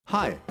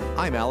Hi,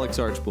 I'm Alex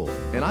Archbold,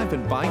 and I've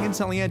been buying and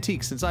selling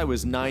antiques since I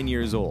was 9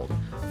 years old.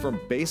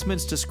 From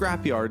basements to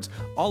scrapyards,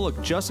 I'll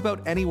look just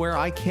about anywhere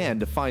I can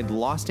to find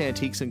lost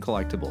antiques and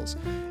collectibles.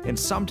 And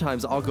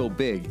sometimes I'll go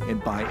big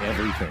and buy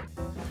everything.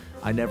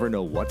 I never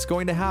know what's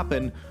going to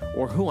happen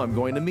or who I'm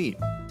going to meet.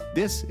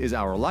 This is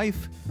our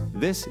life,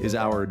 this is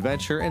our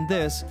adventure, and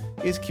this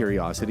is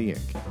Curiosity Inc.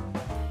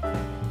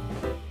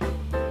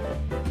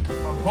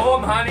 I'm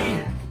home,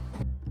 honey.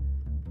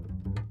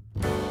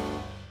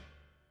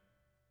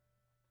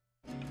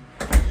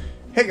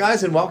 Hey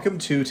guys, and welcome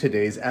to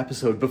today's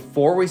episode.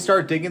 Before we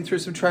start digging through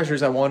some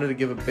treasures, I wanted to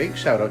give a big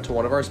shout out to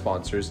one of our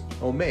sponsors,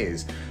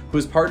 Omaze,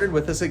 who's partnered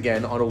with us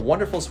again on a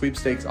wonderful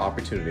sweepstakes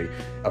opportunity,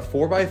 a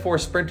 4x4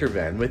 Sprinter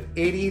van with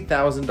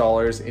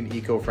 $80,000 in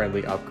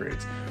eco-friendly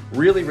upgrades.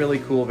 Really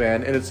cool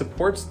van, and it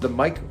supports the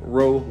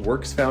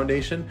mikeroweWORKS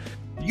Foundation.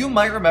 You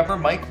might remember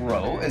Mike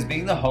Rowe as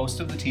being the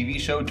host of the TV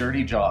show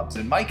Dirty Jobs,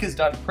 and Mike has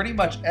done pretty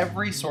much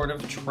every sort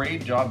of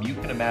trade job you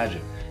can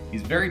imagine.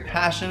 He's very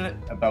passionate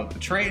about the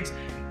trades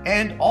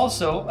and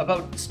also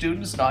about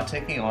students not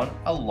taking on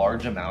a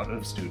large amount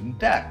of student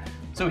debt.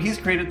 So he's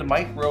created the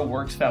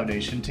mikeroweWORKS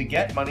Foundation to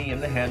get money in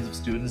the hands of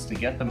students, to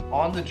get them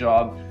on the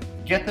job,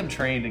 get them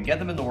trained, and get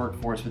them in the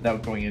workforce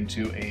without going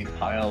into a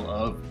pile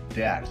of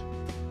debt.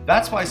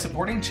 That's why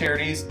supporting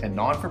charities and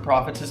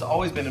non-for-profits has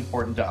always been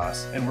important to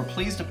us, and we're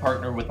pleased to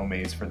partner with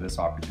Omaze for this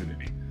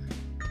opportunity.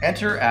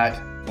 Enter at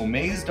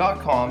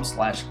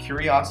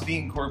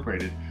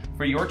omaze.com/curiosityincorporated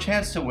for your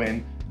chance to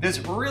win this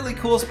really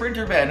cool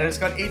Sprinter van, and it's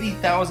got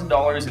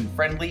 $80,000 in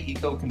friendly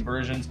eco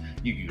conversions.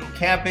 You can go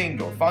camping,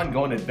 go fun,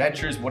 go on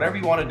adventures, whatever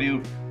you want to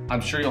do. I'm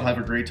sure you'll have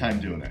a great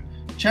time doing it.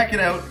 Check it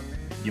out.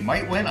 You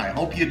might win. I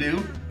hope you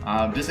do.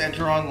 Just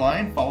enter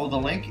online, follow the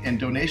link, and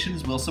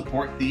donations will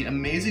support the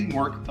amazing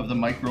work of the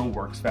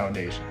mikeroweWORKS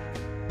Foundation.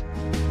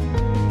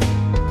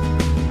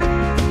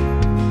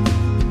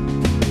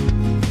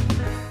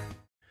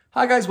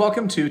 Hi guys,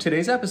 welcome to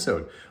today's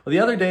episode. Well, the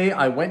other day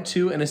I went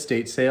to an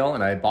estate sale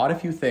and I bought a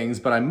few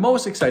things, but I'm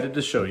most excited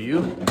to show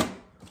you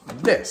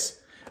this.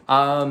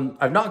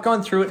 I've not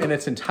gone through it in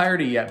its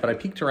entirety yet, but I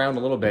peeked around a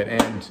little bit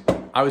and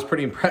I was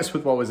pretty impressed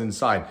with what was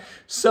inside.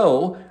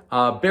 So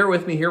bear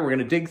with me here. We're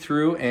gonna dig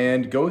through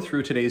and go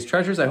through today's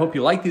treasures. I hope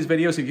you like these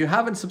videos. If you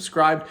haven't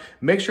subscribed,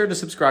 make sure to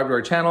subscribe to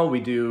our channel. We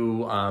do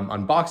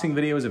unboxing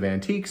videos of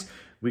antiques.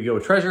 We go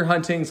treasure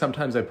hunting.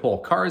 Sometimes I pull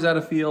cars out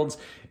of fields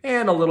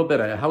and a little bit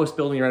of house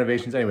building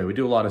renovations. Anyway, we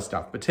do a lot of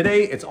stuff. But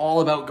today it's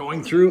all about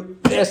going through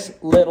this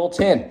little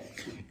tin.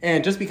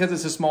 And just because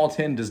it's a small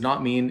tin does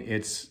not mean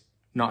it's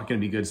not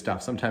going to be good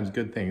stuff. Sometimes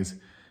good things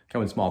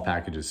come in small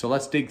packages. So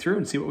let's dig through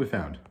and see what we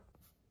found.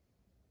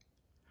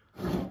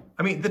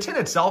 I mean, the tin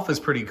itself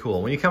is pretty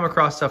cool. When you come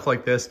across stuff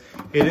like this,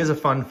 it is a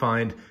fun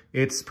find.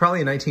 It's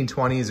probably a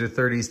 1920s or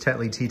 30s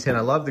Tetley tea tin.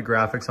 I love the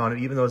graphics on it,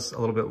 even though it's a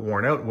little bit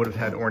worn out. It would have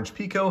had orange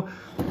pico.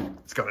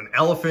 It's got an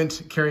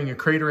elephant carrying a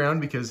crate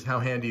around because how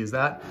handy is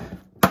that?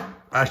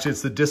 Actually,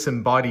 it's the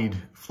disembodied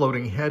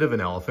floating head of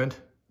an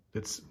elephant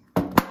that's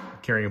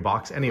carrying a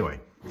box. Anyway,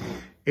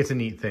 it's a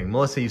neat thing.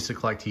 Melissa used to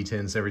collect tea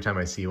tins. Every time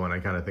I see one, I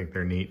kind of think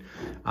they're neat.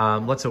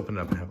 Let's open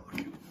it up and have a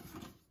look.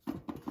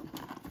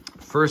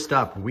 First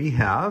up, we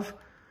have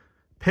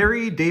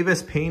Perry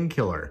Davis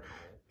Painkiller.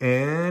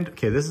 And,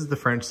 okay, this is the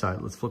French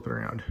side. Let's flip it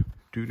around.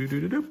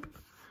 It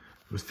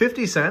was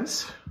 50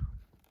 cents.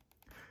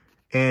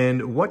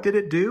 And what did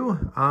it do?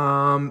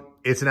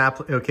 It's an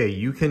app. Okay,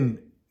 you can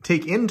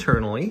take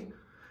internally.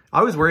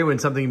 I was worried when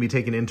something can be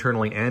taken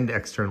internally and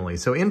externally.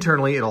 So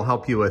internally, it'll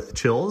help you with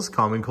chills,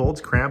 common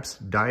colds, cramps,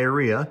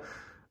 diarrhea,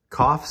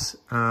 coughs.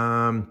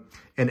 And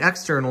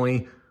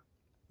externally,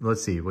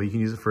 let's see. Well, you can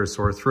use it for a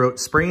sore throat,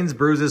 sprains,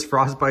 bruises,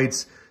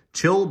 frostbites,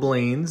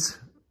 chilblains,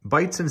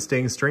 bites and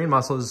stings, strained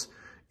muscles.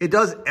 It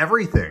does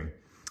everything.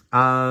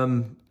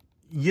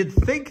 You'd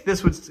think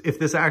this would, if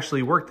this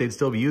actually worked, they'd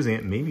still be using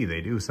it. Maybe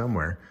they do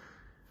somewhere.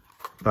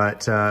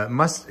 But a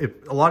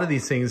lot of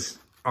these things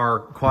are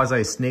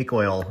quasi snake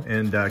oil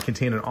and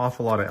contain an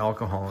awful lot of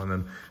alcohol in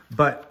them.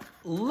 But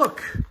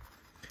look,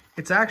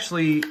 it's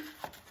actually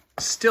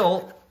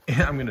still,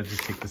 I'm gonna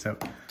just take this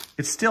out.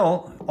 It's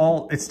still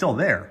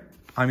there.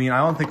 I mean, I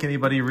don't think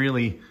anybody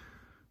really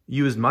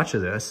used much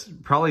of this.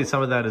 Probably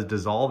some of that is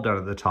dissolved out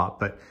of the top,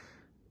 but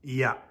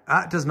yeah,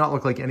 that does not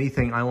look like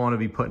anything I want to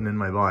be putting in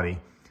my body.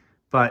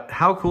 But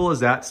how cool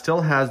is that?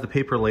 Still has the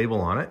paper label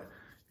on it.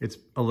 It's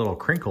a little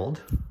crinkled,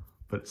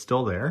 but it's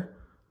still there.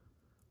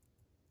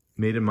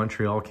 Made in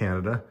Montreal,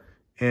 Canada.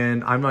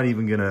 And I'm not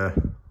even gonna,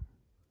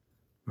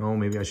 oh,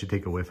 maybe I should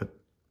take a whiff.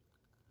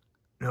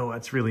 No,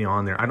 that's really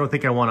on there. I don't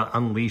think I want to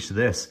unleash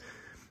this.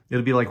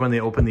 It'll be like when they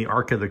open the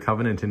Ark of the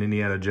Covenant in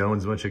Indiana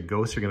Jones, a bunch of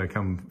ghosts are gonna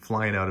come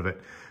flying out of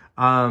it.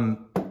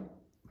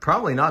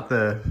 Probably not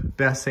the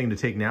best thing to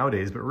take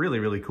nowadays, but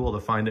really cool to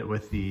find it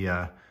with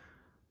the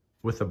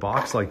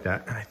box like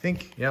that. And I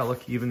think, yeah,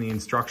 look, even the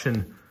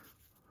instruction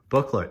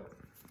booklet.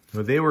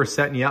 They were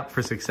setting you up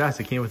for success.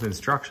 It came with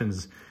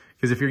instructions,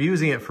 because if you're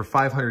using it for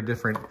 500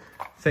 different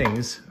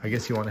things, I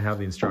guess you want to have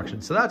the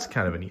instructions. So that's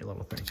kind of a neat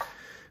little thing.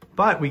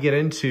 But we get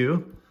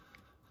into,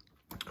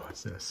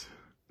 what's this?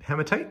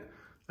 hematite,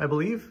 I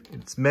believe.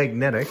 It's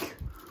magnetic.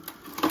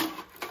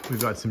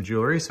 We've got some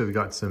jewelry, so we've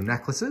got some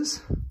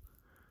necklaces,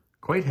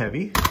 quite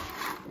heavy.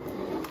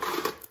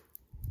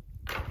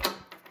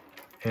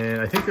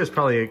 And I think there's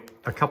probably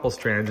a couple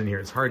strands in here.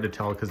 It's hard to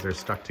tell because they're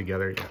stuck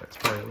together. Yeah, there's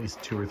probably at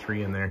least 2 or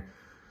 3 in there.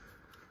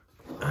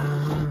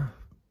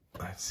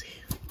 Let's see.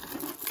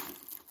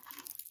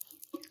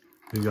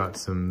 We've got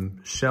some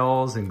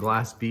shells and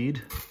glass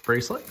bead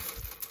bracelet.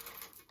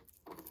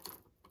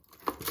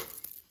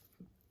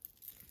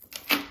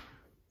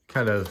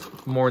 Kind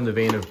of more in the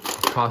vein of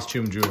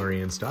costume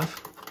jewelry and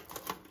stuff.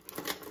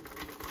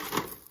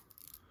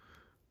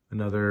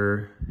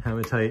 Another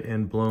hematite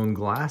and blown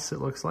glass, it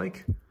looks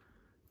like.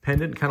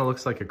 Pendant kind of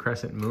looks like a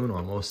crescent moon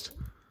almost.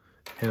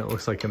 And it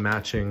looks like a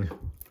matching,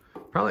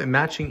 probably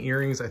matching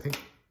earrings. I think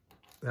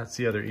that's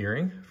the other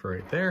earring for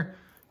right there.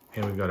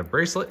 And we've got a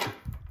bracelet.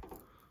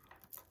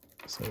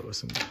 So with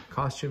some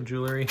costume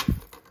jewelry.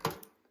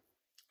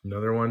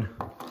 Another one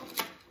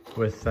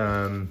with,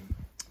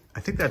 I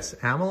think that's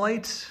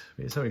amylite.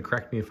 Maybe somebody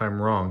correct me if I'm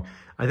wrong.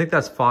 I think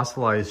that's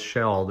fossilized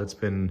shell that's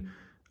been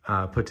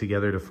put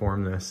together to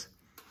form this.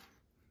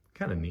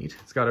 Kind of neat.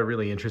 It's got a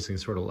really interesting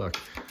sort of look.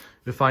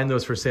 You'll find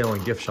those for sale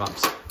in gift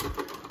shops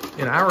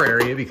in our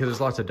area because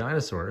there's lots of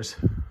dinosaurs.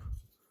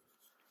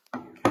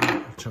 Okay,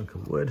 a chunk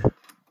of wood.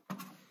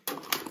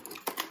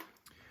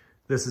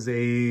 This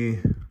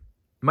is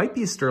might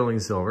be sterling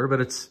silver, but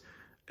it's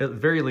at the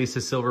very least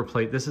a silver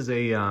plate. This is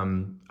a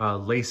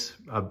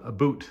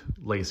boot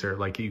lacer,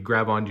 like you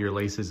grab onto your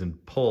laces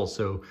and pull,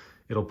 so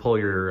it'll pull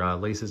your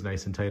laces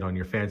nice and tight on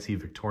your fancy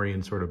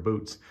Victorian sort of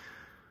boots.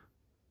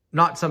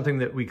 Not something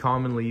that we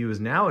commonly use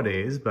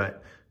nowadays,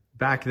 but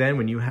back then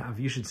when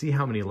you should see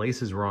how many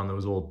laces were on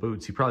those old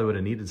boots. You probably would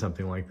have needed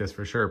something like this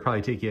for sure. It'd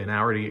probably take you an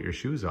hour to get your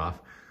shoes off.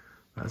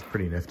 That's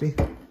pretty nifty.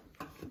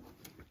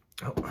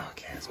 Oh,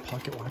 okay, it's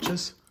pocket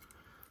watches.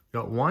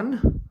 Got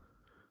one,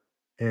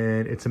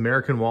 and it's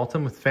American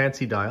Waltham with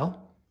fancy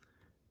dial.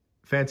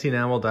 Fancy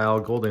enamel dial,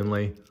 gold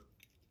inlay.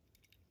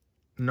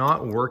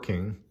 Not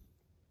working.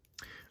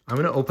 I'm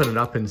going to open it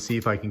up and see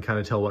if I can kind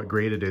of tell what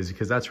grade it is,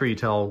 because that's where you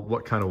tell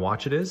what kind of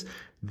watch it is.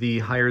 The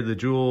higher the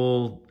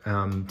jewel,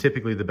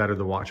 typically the better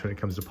the watch when it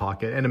comes to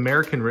pocket. And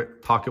American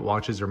pocket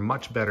watches are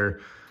much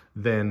better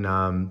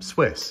than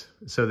Swiss.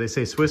 So they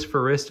say Swiss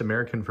for wrist,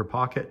 American for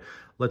pocket.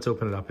 Let's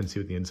open it up and see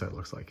what the inside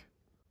looks like.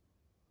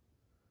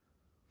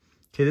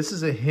 Okay, this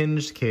is a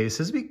hinged case.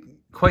 This would be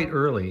quite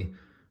early,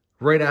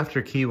 right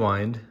after key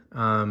wind.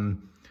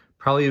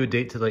 Probably would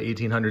date to the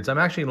 1800s. I'm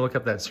actually gonna look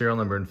up that serial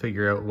number and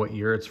figure out what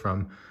year it's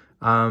from.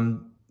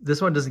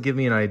 This one doesn't give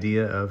me an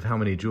idea of how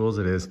many jewels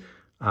it is,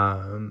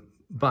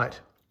 but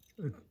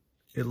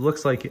it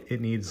looks like it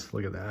needs,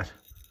 look at that.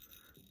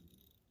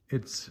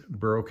 It's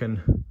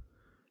broken.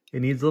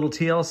 It needs a little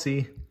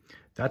TLC.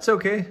 That's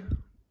okay.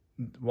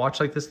 Watch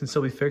like this can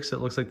still be fixed. It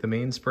looks like the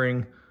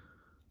mainspring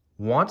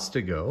wants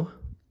to go,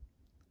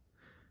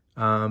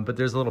 but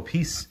there's a little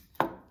piece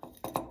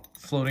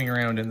floating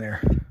around in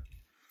there.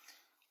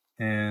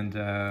 And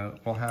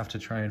we'll have to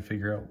try and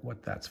figure out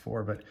what that's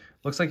for, but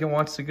looks like it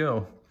wants to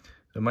go.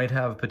 It might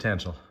have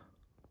potential.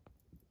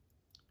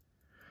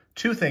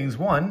 2 things.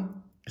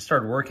 One, it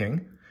started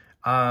working,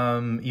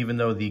 even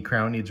though the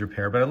crown needs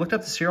repair. But I looked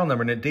up the serial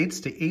number and it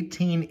dates to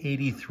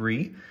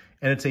 1883,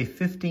 and it's a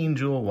 15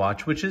 jewel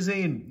watch, which is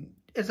a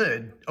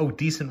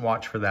decent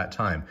watch for that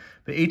time.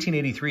 But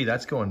 1883,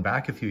 that's going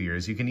back a few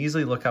years. You can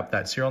easily look up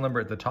that serial number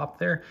at the top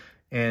there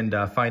and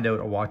find out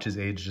a watch's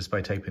age just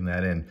by typing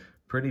that in.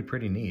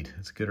 Pretty neat.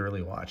 It's a good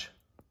early watch.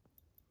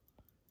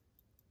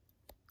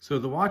 So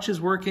the watch is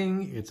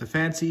working. It's a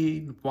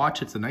fancy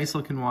watch. It's a nice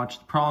looking watch.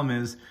 The problem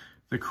is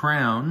the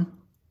crown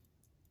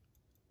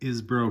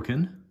is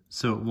broken,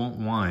 so it won't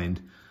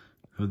wind.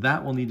 So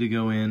that will need to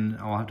go in.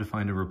 I'll have to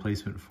find a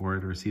replacement for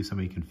it or see if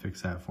somebody can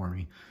fix that for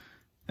me.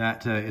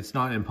 That it's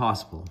not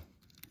impossible.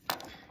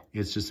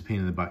 It's just a pain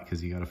in the butt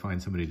because you got to find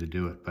somebody to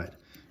do it. But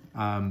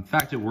the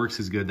fact it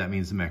works is good. That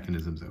means the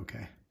mechanism's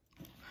okay.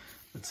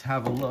 Let's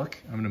have a look.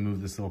 I'm going to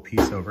move this little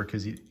piece over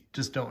because you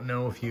just don't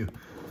know if you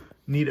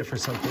need it for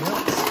something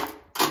else.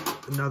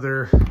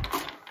 Another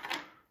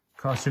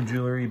costume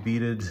jewelry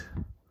beaded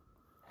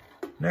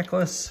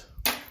necklace.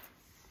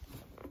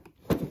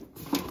 Okay,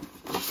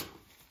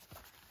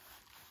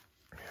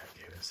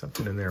 there's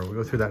something in there. We'll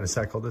go through that in a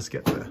sec. I'll just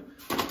get the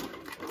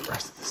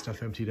rest of the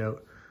stuff emptied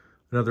out.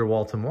 Another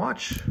Waltham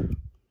watch.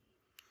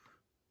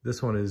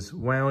 This one is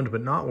wound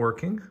but not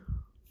working.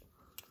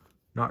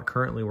 Not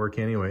currently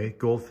working anyway.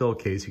 Gold fill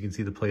case, you can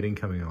see the plating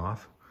coming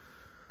off.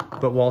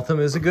 But Waltham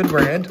is a good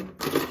brand.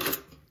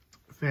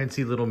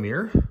 Fancy little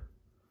mirror.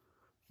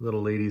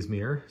 Little lady's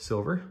mirror,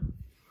 silver.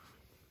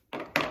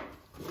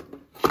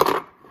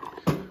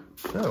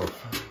 So,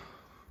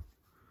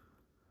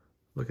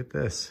 look at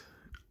this.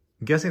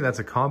 I'm guessing that's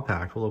a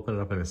compact. We'll open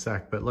it up in a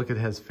sec, but look, it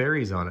has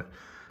fairies on it.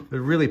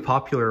 They're really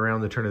popular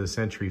around the turn of the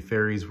century.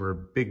 Fairies were a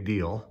big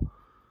deal.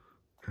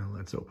 Now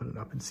let's open it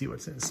up and see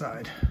what's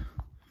inside.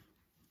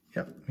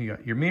 Yep, you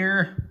got your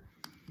mirror,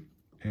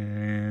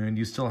 and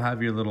you still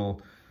have your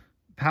little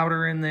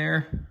powder in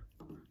there.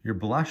 your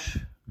blush,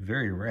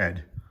 very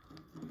red.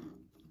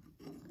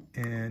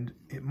 And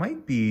it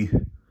might be,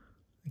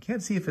 I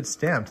can't see if it's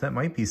stamped, that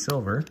might be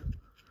silver.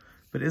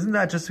 But isn't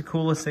that just the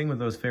coolest thing with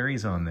those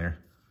fairies on there?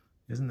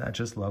 Isn't that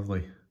just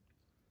lovely?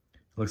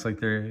 It looks like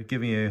they're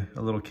giving you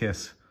a little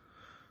kiss.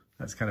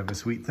 That's kind of a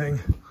sweet thing.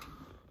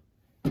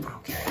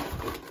 Okay.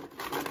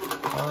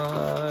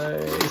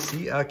 I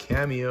see a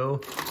cameo.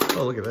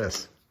 Oh, look at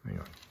this. Hang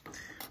on.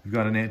 We've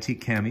got an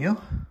antique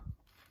cameo.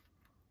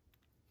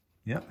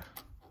 Yep.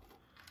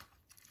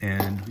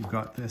 And we've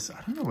got this,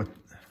 I don't know what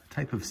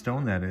type of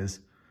stone that is.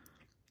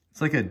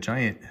 It's like a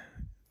giant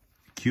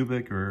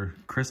cubic or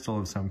crystal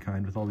of some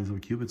kind with all these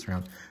little cubits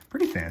around.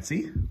 Pretty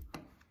fancy.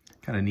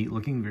 Kind of neat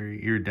looking,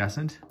 very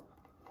iridescent.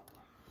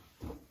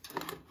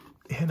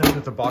 And I've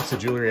got the box of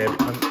jewelry.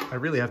 I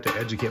really have to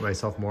educate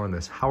myself more on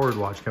this. Howard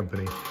Watch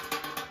Company.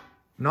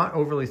 Not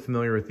overly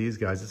familiar with these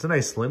guys. It's a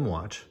nice slim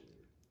watch.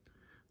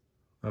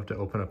 I'll have to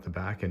open up the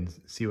back and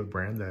see what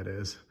brand that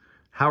is.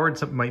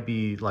 Howard might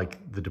be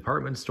like the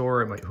department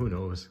store. It might, who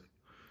knows?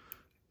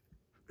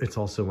 It's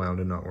also wound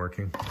and not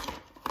working.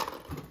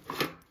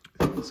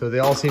 So they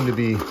all seem to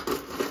be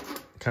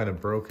kind of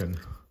broken.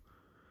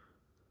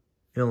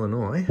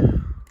 Illinois.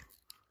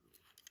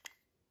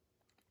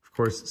 Of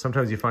course,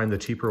 sometimes you find the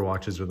cheaper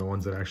watches are the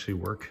ones that actually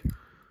work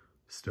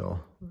still.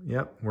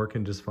 Yep,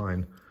 working just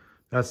fine.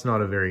 That's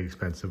not a very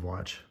expensive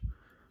watch,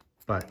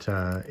 but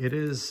it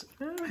is,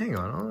 hang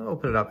on, I'll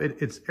open it up.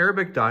 It's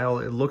Arabic dial.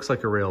 It looks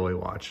like a railway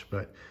watch,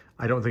 but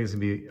I don't think it's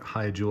gonna be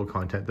high jewel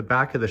content. The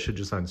back of this should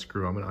just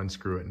unscrew. I'm gonna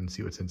unscrew it and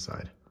see what's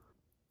inside.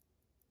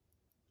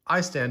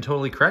 I stand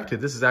totally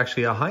corrected. This is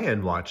actually a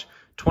high-end watch.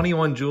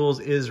 21 jewels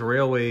is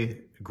railway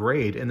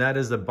grade, and that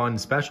is the Bund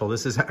Special.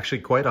 This is actually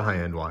quite a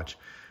high-end watch.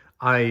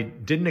 I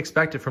didn't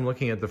expect it from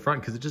looking at the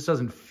front because it just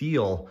doesn't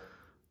feel,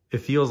 it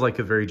feels like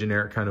a very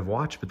generic kind of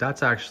watch, but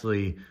that's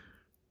actually,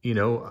 you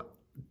know,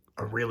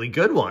 a really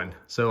good one.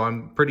 So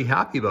I'm pretty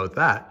happy about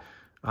that.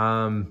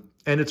 And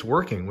it's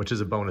working, which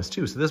is a bonus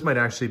too. So this might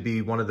actually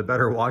be one of the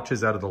better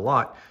watches out of the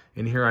lot.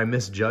 And here I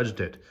misjudged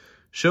it.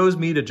 Shows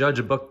me to judge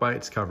a book by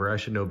its cover. I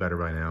should know better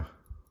by now.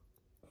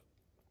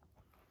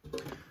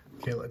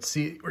 Okay, let's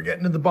see. We're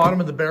getting to the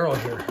bottom of the barrel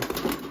here.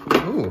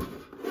 Ooh.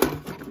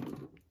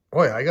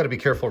 Boy, I got to be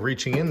careful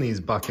reaching in these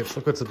buckets.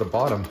 Look what's at the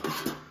bottom.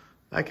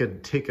 That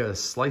could take a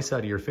slice out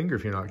of your finger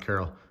if you're not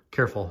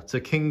careful. It's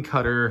a King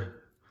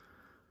Cutter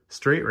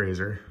straight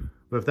razor.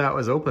 But if that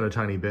was open a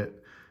tiny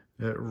bit,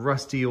 that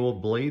rusty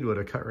old blade would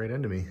have cut right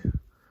into me.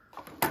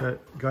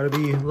 But got to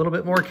be a little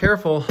bit more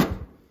careful.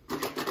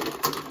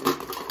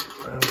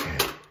 Okay.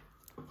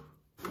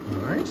 All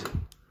right.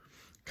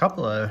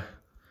 Couple of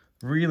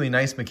really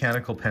nice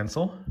mechanical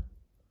pencil.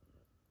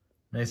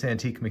 Nice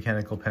antique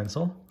mechanical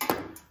pencil.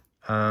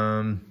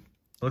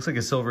 Looks like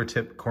a silver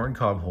tip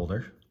corncob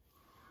holder.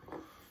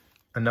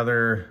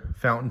 Another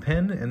fountain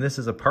pen, and this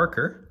is a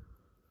Parker.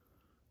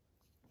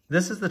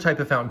 This is the type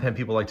of fountain pen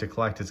people like to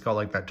collect. It's got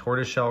like that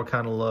tortoiseshell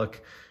kind of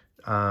look.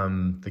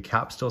 The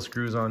cap still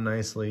screws on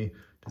nicely.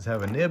 Does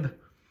have a nib.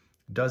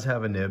 Does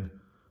have a nib.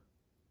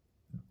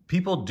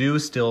 People do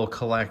still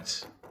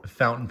collect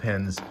fountain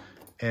pens,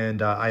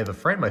 and I have a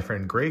friend. My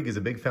friend Greg is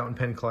a big fountain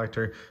pen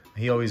collector.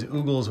 He always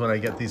oogles when I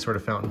get these sort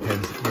of fountain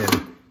pens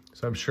in.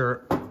 So I'm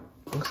sure.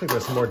 Looks like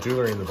there's some more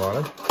jewelry in the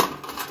bottom.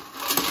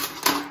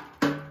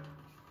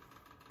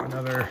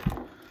 Another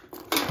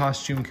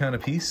costume kind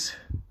of piece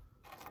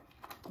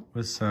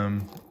with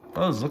some,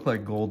 oh, those look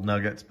like gold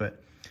nuggets,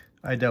 but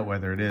I doubt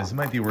whether it is. It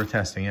might be worth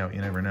testing out,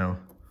 you never know.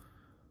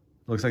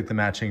 Looks like the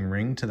matching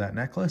ring to that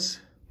necklace.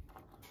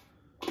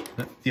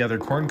 The other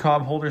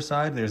corncob holder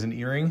side, there's an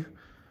earring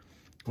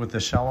with the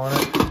shell on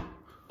it.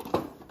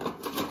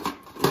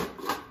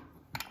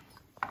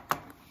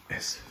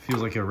 This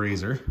feels like a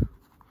razor.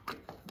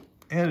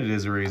 And it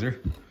is a razor.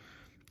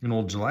 An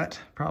old Gillette,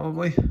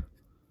 probably.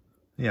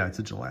 Yeah, it's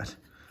a Gillette.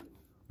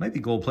 Might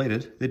be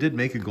gold-plated. They did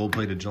make a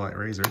gold-plated Gillette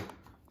razor.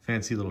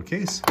 Fancy little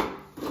case.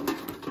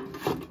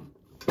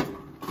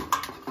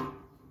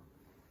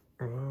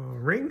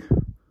 Ring.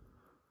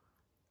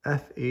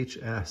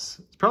 FHS.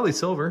 It's probably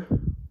silver.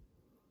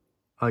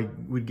 I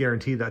would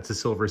guarantee that's a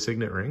silver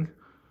signet ring.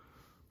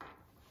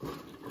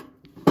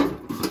 A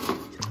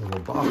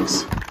little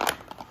box.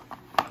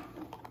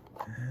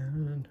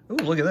 And, oh,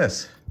 look at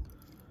this.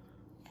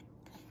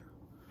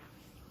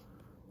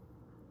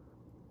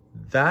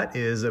 That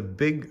is a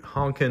big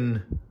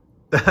honkin',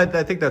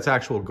 I think that's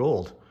actual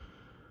gold.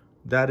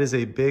 That is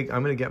a big,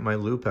 I'm gonna get my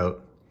loop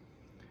out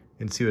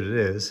and see what it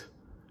is.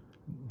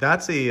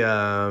 That's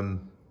a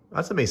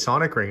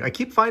Masonic ring. I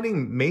keep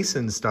finding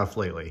Mason stuff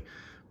lately,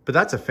 but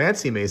that's a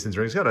fancy Mason's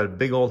ring. It's got a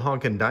big old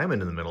honkin'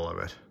 diamond in the middle of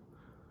it.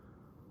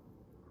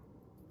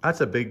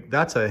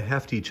 That's a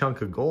hefty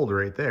chunk of gold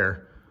right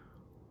there.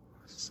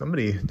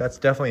 That's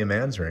definitely a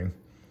man's ring.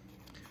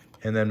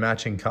 And then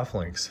matching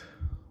cufflinks,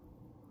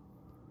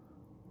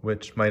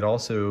 which might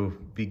also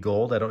be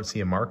gold. I don't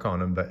see a mark on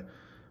them, but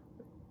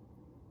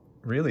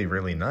really,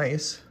 really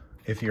nice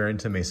if you're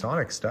into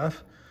Masonic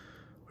stuff,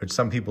 which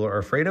some people are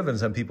afraid of and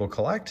some people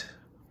collect.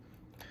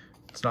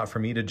 It's not for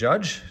me to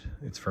judge,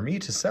 it's for me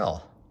to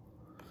sell.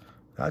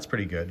 That's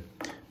pretty good.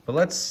 But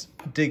let's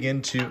dig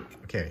into,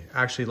 okay,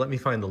 actually let me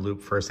find the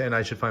loop first, and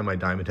I should find my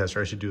diamond tester.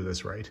 I should do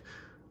this right.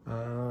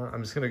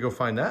 I'm just gonna go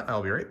find that.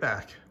 I'll be right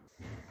back.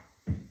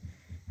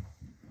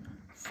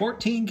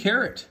 14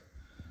 karat.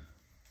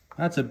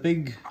 That is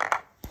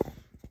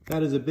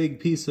a big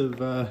piece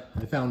of,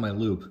 I found my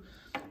loop.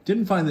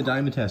 Didn't find the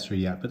diamond tester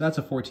yet, but that's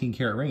a 14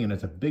 karat ring, and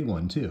it's a big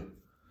one too.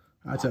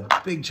 That's a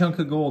big chunk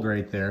of gold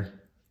right there.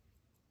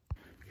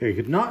 Okay,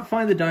 could not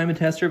find the diamond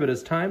tester, but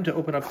it's time to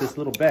open up this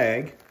little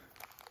bag.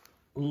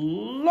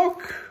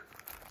 Look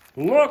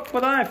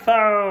what I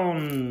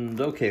found.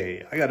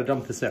 Okay, I gotta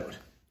dump this out.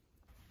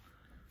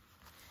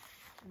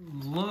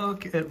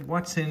 Look at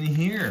what's in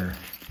here.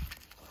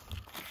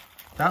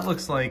 That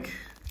looks like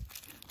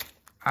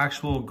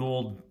actual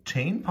gold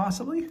chain,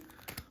 possibly,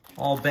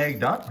 all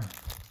bagged up.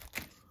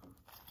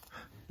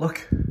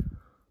 Look.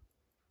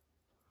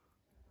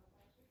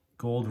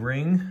 Gold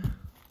ring.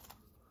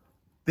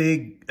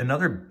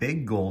 Another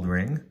big gold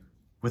ring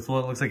with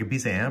what looks like a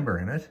piece of amber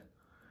in it.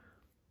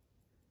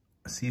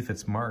 Let's see if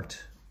it's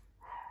marked.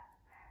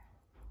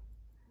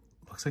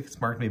 Looks like it's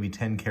marked maybe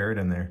 10 karat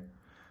in there.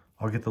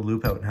 I'll get the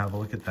loop out and have a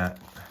look at that.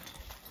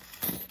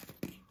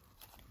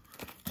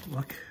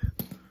 Look,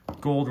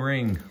 gold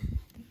ring,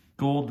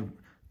 gold,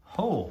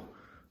 oh,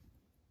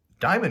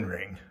 diamond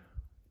ring.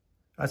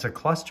 That's a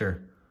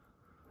cluster.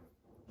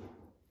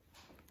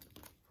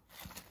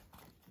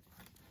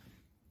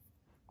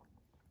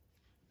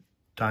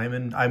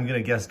 Diamond, I'm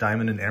gonna guess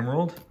diamond and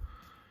emerald.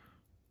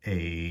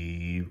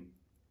 A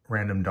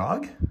random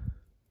dog.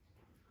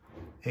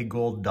 A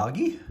gold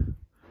doggy.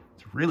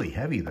 It's really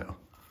heavy though.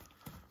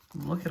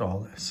 Look at all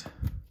this.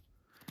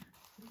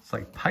 It's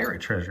like pirate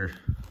treasure.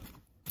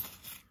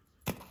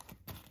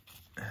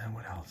 And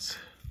what else?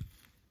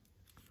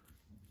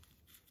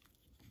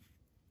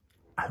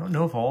 I don't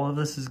know if all of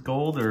this is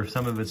gold or if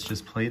some of it's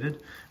just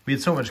plated. We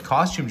had so much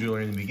costume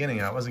jewelry in the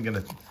beginning, I wasn't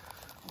gonna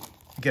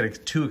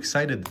get too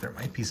excited that there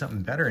might be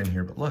something better in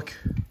here, but look.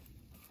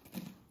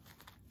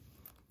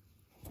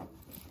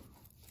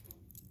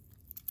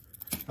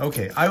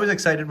 Okay, I was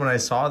excited when I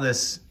saw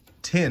this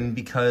tin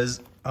because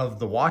of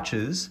the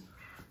watches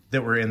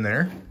that were in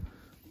there,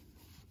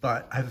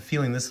 but I have a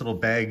feeling this little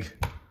bag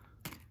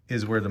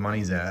is where the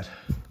money's at.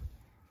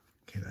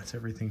 Okay, that's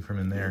everything from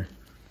in there.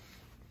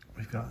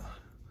 We've got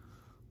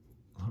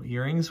little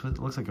earrings with,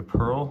 looks like a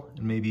pearl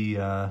and maybe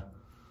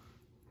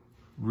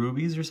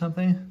rubies or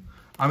something.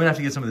 I'm gonna have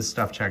to get some of this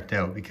stuff checked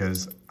out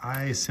because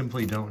I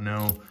simply don't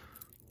know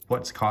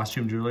what's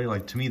costume jewelry.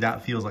 Like, to me,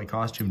 that feels like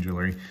costume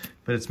jewelry,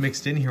 but it's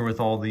mixed in here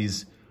with all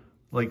these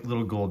like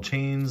little gold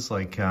chains,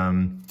 like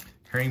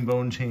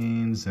herringbone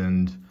chains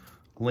and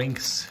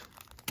links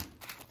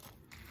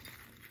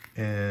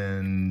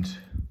and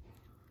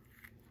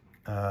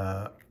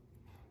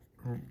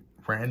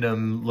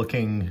random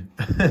looking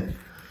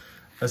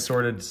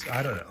assorted,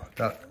 I don't know,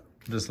 that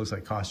just looks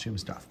like costume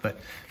stuff. But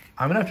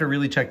I'm gonna have to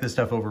really check this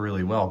stuff over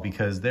really well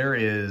because there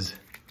is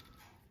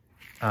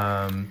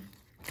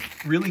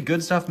really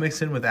good stuff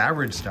mixed in with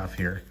average stuff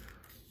here.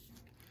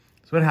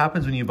 So what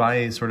happens when you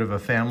buy sort of a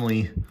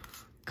family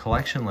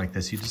collection like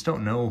this? You just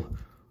don't know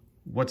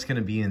what's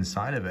gonna be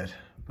inside of it.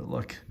 But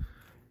look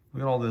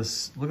at all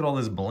this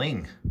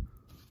bling.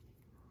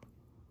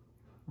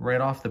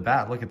 Right off the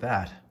bat, look at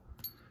that.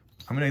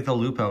 I'm gonna get the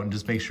loop out and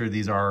just make sure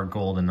these are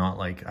gold and not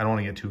like, I don't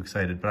wanna get too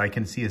excited, but I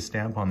can see a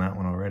stamp on that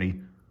one already.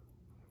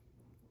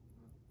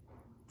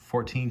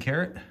 14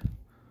 karat.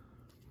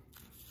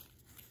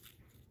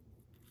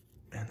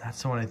 And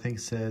that's the one I think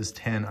says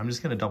 10. I'm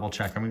just gonna double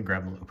check. I'm gonna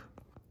grab the loop.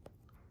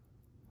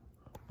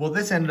 Well,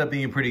 this ended up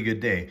being a pretty good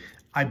day.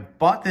 I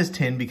bought this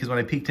tin because when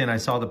I peeked in, I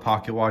saw the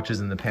pocket watches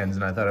and the pens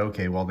and I thought,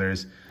 okay, well,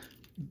 there's,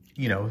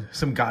 you know,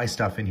 some guy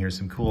stuff in here,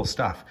 some cool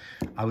stuff.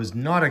 I was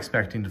not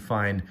expecting to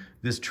find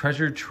this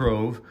treasure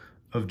trove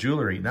of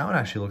jewelry. Now it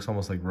actually looks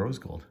almost like rose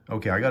gold.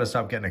 Okay, I gotta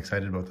stop getting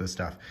excited about this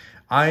stuff.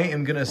 I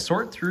am gonna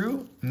sort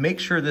through, make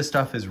sure this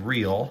stuff is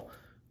real,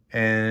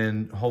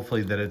 and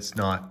hopefully that it's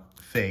not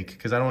fake,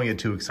 because I don't wanna get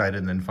too excited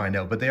and then find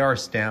out. But they are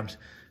stamped,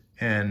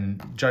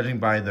 and judging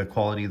by the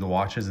quality of the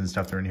watches and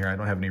stuff that are in here, I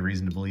don't have any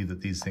reason to believe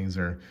that these things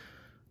are,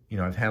 you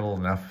know, I've handled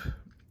enough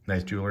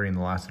nice jewelry in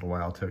the last little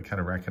while to kind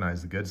of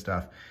recognize the good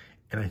stuff.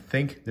 And I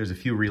think there's a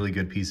few really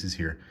good pieces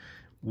here.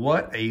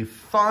 What a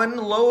fun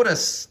load of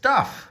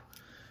stuff.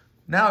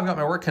 Now I've got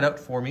my work cut out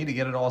for me to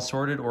get it all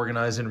sorted,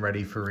 organized, and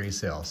ready for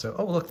resale. So,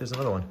 oh look, there's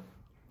another one.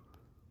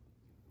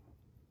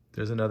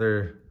 There's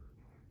another,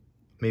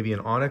 maybe an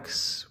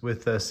onyx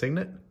with a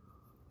signet.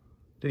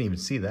 Didn't even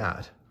see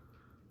that.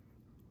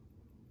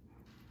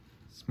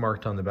 It's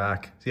marked on the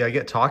back. See, I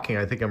get talking,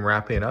 I think I'm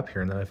wrapping it up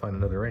here, and then I find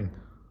another ring.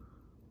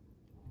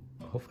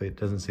 Hopefully it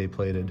doesn't say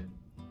plated.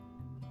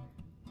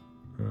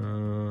 I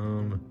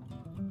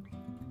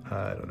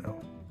don't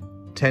know.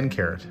 10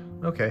 karat,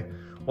 okay.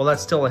 Well,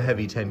 that's still a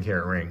heavy 10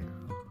 karat ring.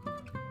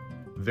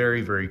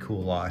 Very, very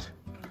cool lot.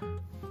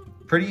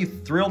 Pretty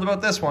thrilled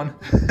about this one.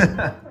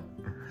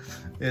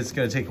 It's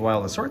gonna take a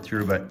while to sort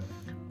through, but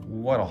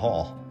what a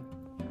haul.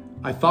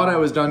 I thought I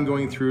was done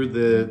going through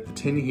the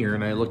tin here,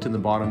 and I looked in the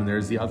bottom and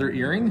there's the other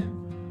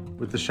earring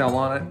with the shell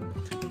on it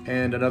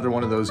and another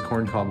one of those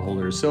corn cob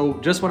holders. So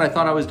just when I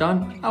thought I was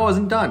done, I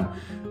wasn't done.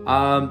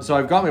 So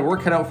I've got my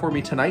work cut out for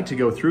me tonight to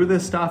go through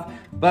this stuff,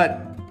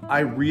 but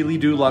I really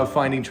do love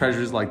finding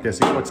treasures like this.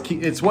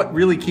 It's what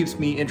really keeps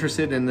me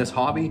interested in this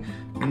hobby.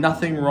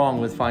 Nothing wrong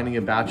with finding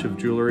a batch of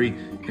jewelry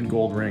and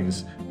gold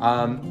rings.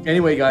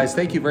 Anyway, guys,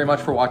 thank you very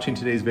much for watching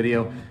today's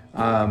video.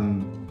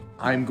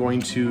 I'm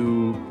going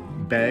to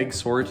bag,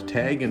 sort,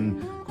 tag,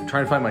 and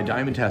try to find my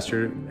diamond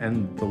tester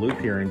and the loop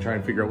here and try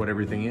and figure out what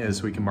everything is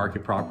so we can mark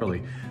it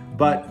properly.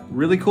 But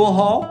really cool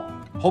haul.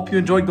 Hope you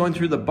enjoyed going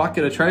through the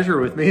bucket of treasure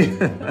with me.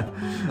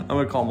 I'm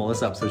gonna call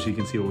Melissa up so she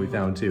can see what we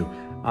found too.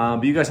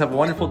 But you guys have a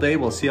wonderful day.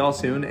 We'll see y'all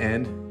soon,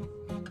 and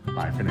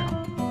bye for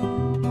now.